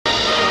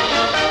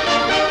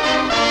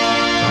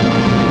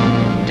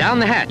Down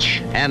the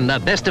hatch, and the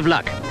best of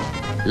luck.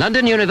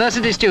 London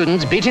University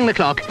students beating the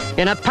clock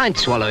in a pint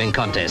swallowing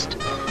contest.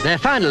 They're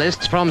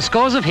finalists from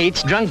scores of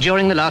heats drunk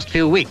during the last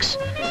few weeks.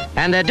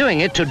 And they're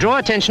doing it to draw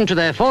attention to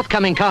their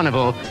forthcoming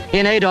carnival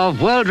in aid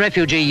of World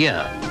Refugee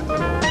Year.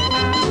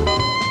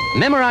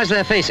 Memorize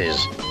their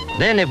faces.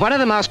 Then if one of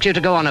them asks you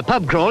to go on a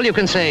pub crawl, you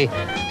can say,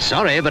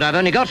 "Sorry, but I've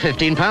only got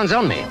 £15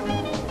 on me."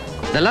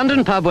 The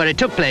London pub where it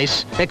took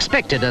place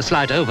expected a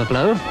slight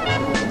overflow.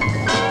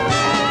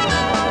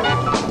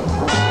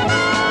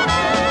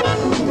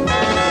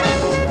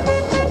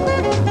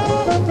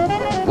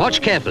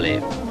 Watch carefully.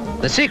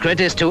 The secret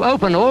is to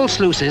open all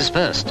sluices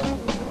first.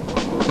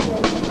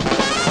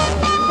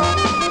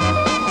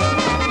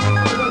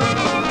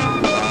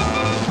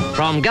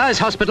 From Guy's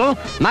Hospital,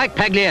 Mike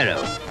Pagliero.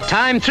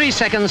 Time 3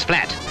 seconds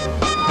flat.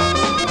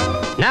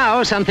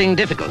 Now something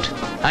difficult.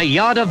 A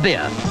yard of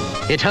beer.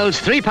 It holds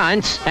 3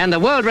 pints and the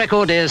world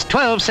record is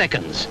 12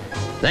 seconds.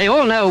 They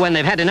all know when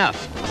they've had enough.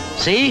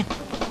 See?